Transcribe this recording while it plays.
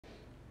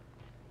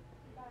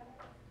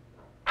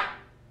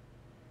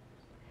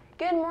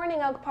Good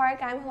morning, Oak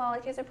Park. I'm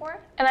Halala Kizapur.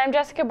 And I'm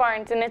Jessica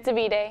Barnes, and it's a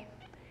B-Day.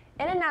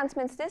 In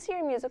announcements, this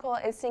year's musical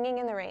is Singing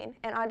in the Rain,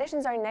 and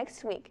auditions are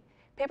next week.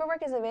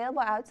 Paperwork is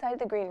available outside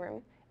the green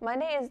room.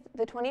 Monday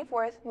the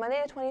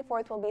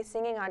 24th will be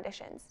singing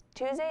auditions.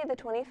 Tuesday the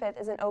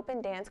 25th is an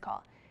open dance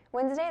call.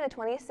 Wednesday the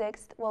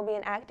 26th will be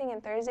an acting,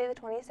 and Thursday the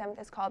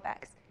 27th is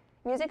callbacks.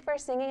 Music for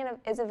singing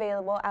is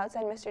available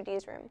outside Mr.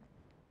 D's room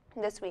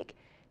this week.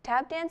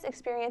 Tap dance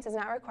experience is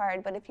not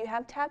required, but if you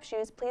have tap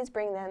shoes, please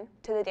bring them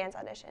to the dance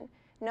audition.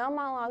 No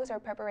monologues or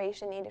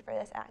preparation needed for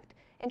this act.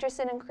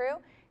 Interested in crew?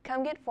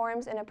 Come get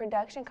forms and a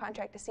production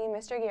contract to see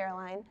Mr.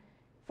 Gerline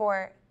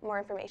for more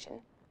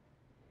information.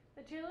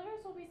 The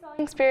cheerleaders will be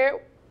selling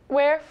spirit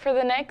wear for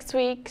the next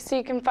week, so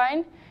you can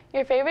find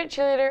your favorite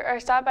cheerleader or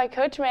stop by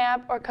Coach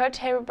Mayap or Coach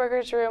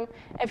Haberberger's room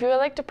if you would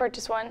like to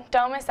purchase one.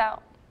 Don't miss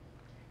out.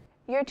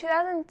 Your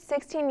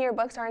 2016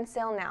 yearbooks are on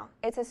sale now.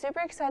 It's a super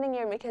exciting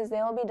year because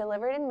they will be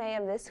delivered in May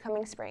of this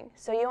coming spring,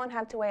 so you won't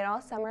have to wait all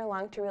summer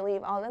long to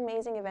relive all the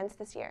amazing events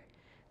this year.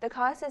 The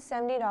cost is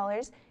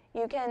 $70.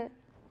 You can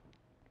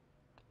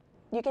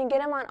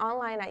get them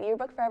online at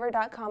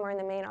yearbookforever.com or in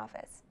the main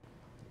office.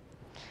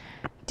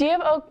 Do you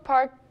have Oak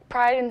Park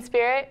pride and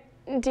spirit?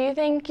 Do you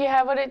think you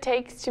have what it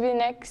takes to be the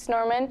next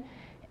Norman?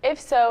 If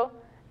so,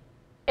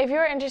 if you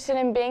are interested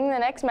in being the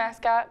next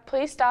mascot,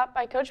 please stop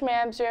by Coach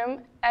Mayap's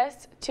room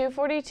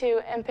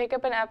S242 and pick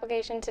up an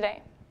application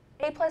today.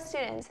 A+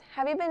 students,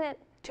 have you been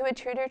to a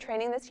tutor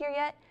training this year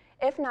yet?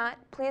 If not,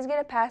 please get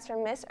a pass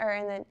from Miss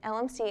in the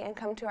LMC and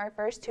come to our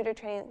first tutor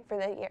training for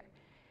the year.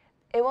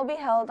 It will be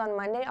held on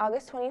Monday,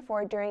 August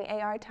 24 during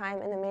AR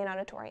time in the main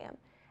auditorium.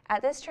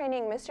 At this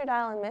training, Mr.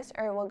 Dial and Miss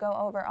will go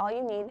over all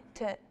you need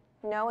to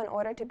know in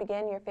order to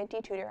begin your 50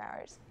 tutor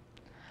hours.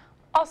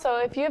 Also,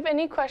 if you have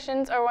any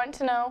questions or want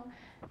to know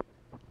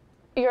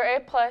your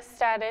A+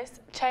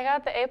 status, check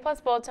out the A+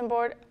 bulletin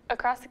board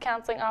across the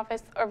counseling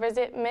office or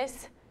visit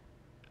Miss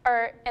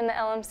in the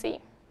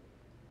LMC.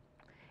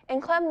 In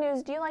club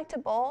news, do you like to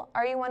bowl?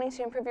 Are you wanting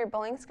to improve your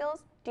bowling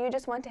skills? Do you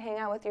just want to hang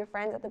out with your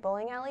friends at the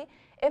bowling alley?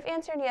 If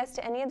answered yes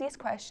to any of these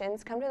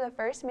questions, come to the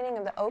first meeting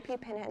of the OP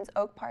Pinheads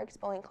Oak Parks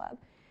Bowling Club.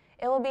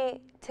 It will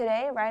be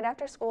today right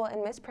after school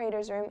in Miss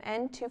Prater's room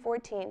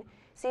N214.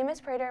 See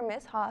Miss Prater,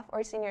 Miss Hoff,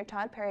 or Senior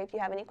Todd Perry if you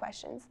have any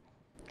questions.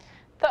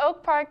 The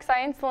Oak Park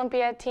Science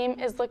Olympiad team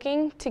is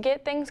looking to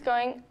get things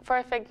going for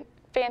a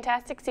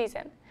fantastic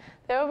season.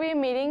 There will be a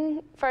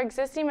meeting for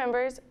existing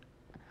members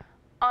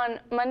on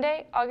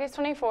Monday, August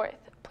 24th.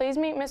 Please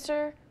meet in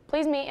Mr.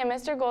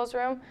 Gold's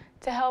room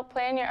to help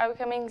plan your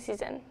upcoming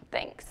season.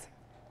 Thanks.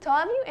 To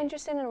all of you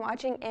interested in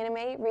watching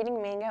anime,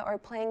 reading manga, or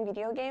playing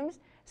video games,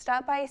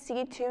 stop by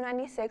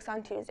C296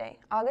 on Tuesday,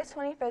 August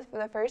 25th for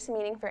the first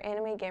meeting for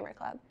Anime Gamer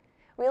Club.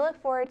 We look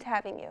forward to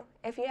having you.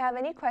 If you have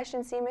any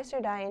questions, see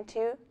Mr. Dye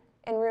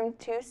in room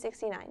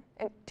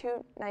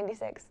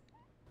 296.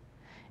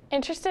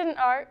 Interested in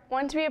art?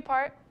 Want to be a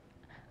part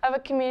of a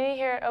community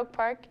here at Oak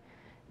Park?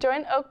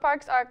 Join Oak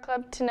Park's Art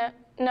Club,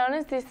 known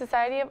as the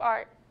Society of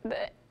Art.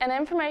 An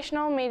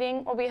informational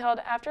meeting will be held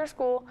after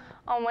school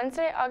on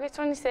Wednesday, August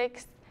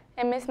 26th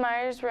in Miss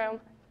Meyer's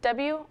room,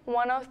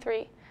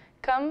 W103.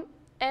 Come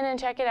in and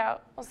check it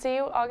out. We'll see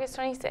you August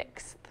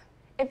 26th.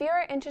 If you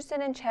are interested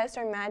in chess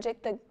or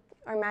Magic the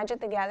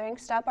Gathering,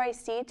 stop by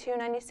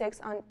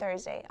C296 on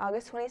Thursday,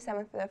 August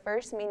 27th for the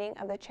first meeting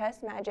of the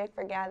Chess Magic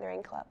for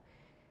Gathering Club.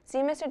 See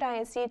Mr. Dye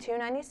in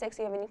C296 if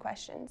you have any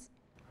questions.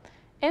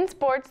 In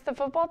sports, the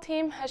football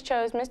team has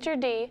chose Mr.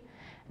 D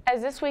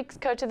as this week's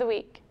Coach of the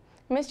Week.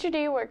 Mr.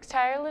 D works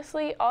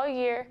tirelessly all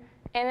year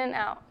in and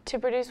out to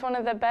produce one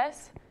of the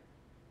best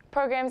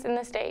programs in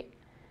the state.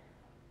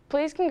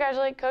 Please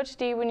congratulate Coach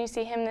D when you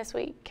see him this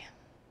week.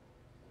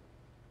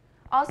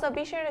 Also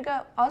be sure to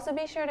go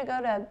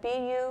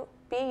to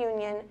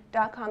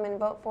BUunion.com and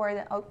vote for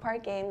the Oak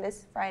Park game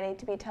this Friday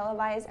to be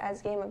televised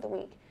as Game of the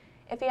Week.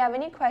 If you have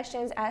any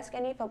questions, ask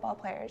any football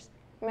players.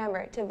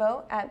 Remember to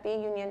vote at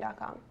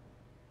BUunion.com.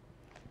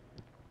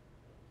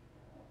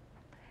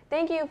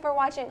 Thank you for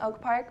watching Oak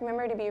Park.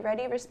 Remember to be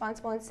ready,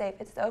 responsible, and safe.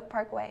 It's the Oak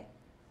Park way.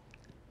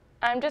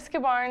 I'm Jessica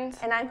Barnes.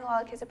 And I'm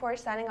Halala Kizapur,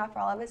 signing off for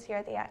all of us here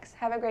at the X.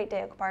 Have a great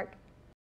day, Oak Park.